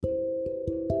Hi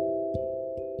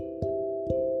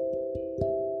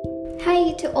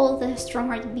to all the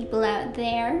strong-hearted people out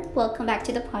there. Welcome back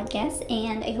to the podcast,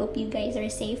 and I hope you guys are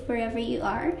safe wherever you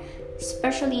are,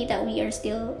 especially that we are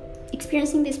still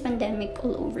experiencing this pandemic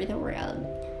all over the world.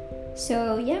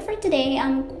 So yeah, for today,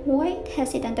 I'm quite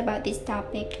hesitant about this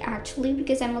topic actually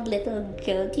because I'm a little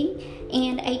guilty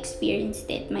and I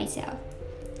experienced it myself.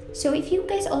 So if you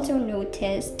guys also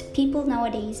noticed, people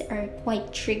nowadays are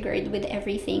quite triggered with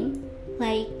everything.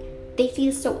 Like, they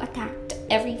feel so attacked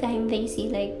every time they see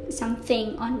like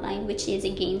something online which is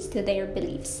against to their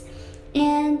beliefs.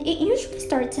 And it usually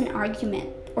starts an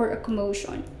argument or a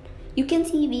commotion. You can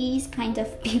see these kind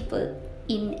of people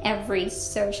in every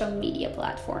social media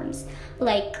platforms,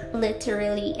 like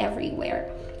literally everywhere.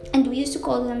 And we used to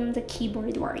call them the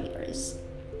keyboard warriors.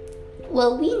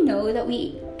 Well, we know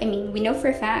for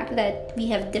a fact that we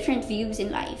have different views in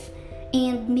life,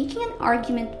 and making an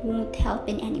argument won't help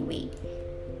in any way.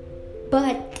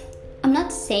 But I'm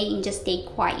not saying just stay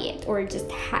quiet or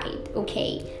just hide,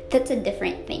 okay? That's a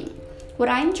different thing. What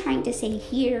I'm trying to say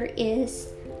here is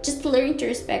just learn to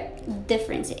respect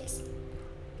differences.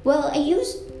 I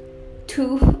used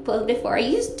to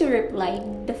reply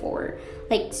before,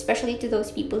 like especially to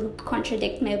those people who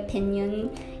contradict my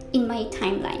opinion in my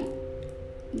timeline.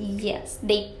 Yes,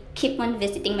 they keep on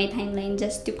visiting my timeline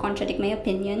just to contradict my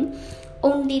opinion,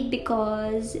 only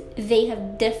because they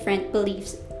have different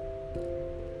beliefs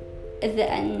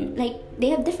they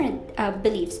have different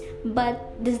beliefs.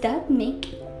 But does that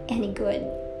make any good?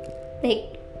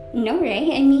 No,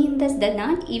 right? Does that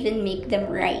not even make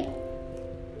them right?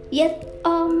 Yet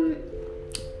I'm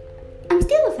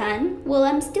still a fan.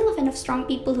 I'm still a fan of strong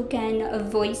people who can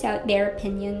voice out their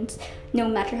opinions no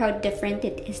matter how different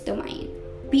it is to mine.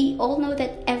 We all know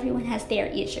that everyone has their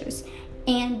issues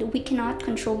and we cannot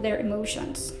control their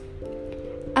emotions.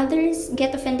 Others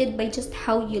get offended by just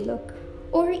how you look,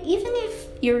 or even if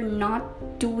you're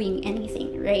not doing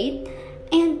anything, right?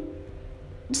 And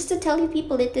just to tell you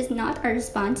people, it is not our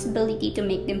responsibility to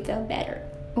make them feel better,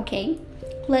 okay?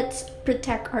 Let's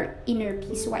protect our inner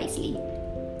peace wisely.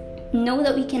 Know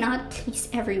that we cannot please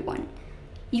everyone.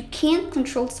 You can't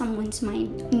control someone's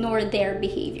mind nor their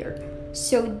behavior.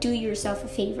 So do yourself a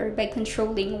favor by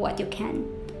controlling what you can.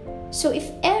 So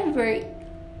if ever,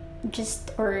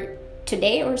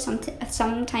 today or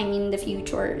sometime in the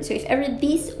future, so if ever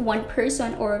this one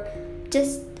person or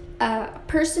just a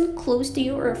person close to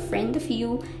you or a friend of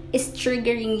you is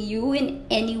triggering you in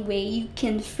any way, you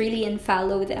can freely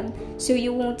unfollow them so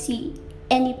you won't see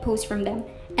any posts from them.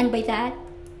 And by that,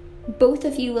 both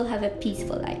of you will have a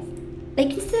peaceful life.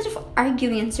 Instead of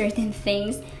arguing on certain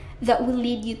things that will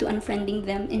lead you to unfriending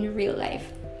them in real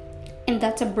life. And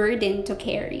that's a burden to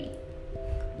carry.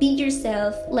 Be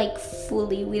yourself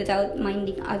fully without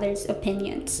minding others'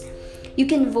 opinions. You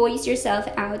can voice yourself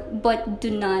out, but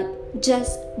do not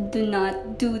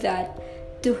do that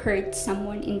to hurt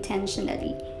someone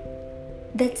intentionally.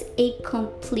 That's a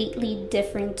completely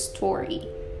different story.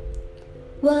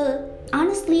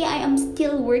 Honestly, I am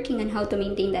still working on how to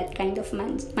maintain that kind of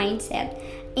mindset.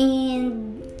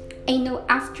 And I know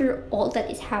after all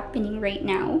that is happening right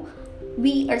now,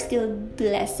 we are still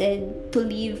blessed to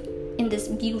live in this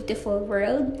beautiful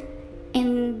world.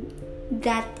 And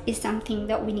that is something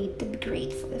that we need to be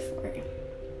grateful for.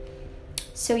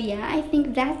 So yeah, I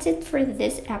think that's it for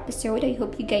this episode. I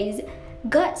hope you guys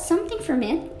got something from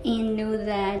it and know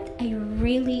that I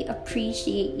really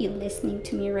appreciate you listening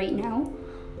to me right now.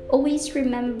 Always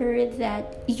remember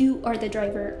that you are the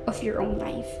driver of your own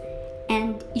life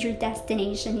and your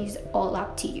destination is all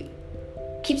up to you.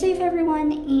 Keep safe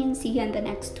everyone, and see you on the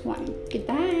next one.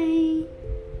 Goodbye.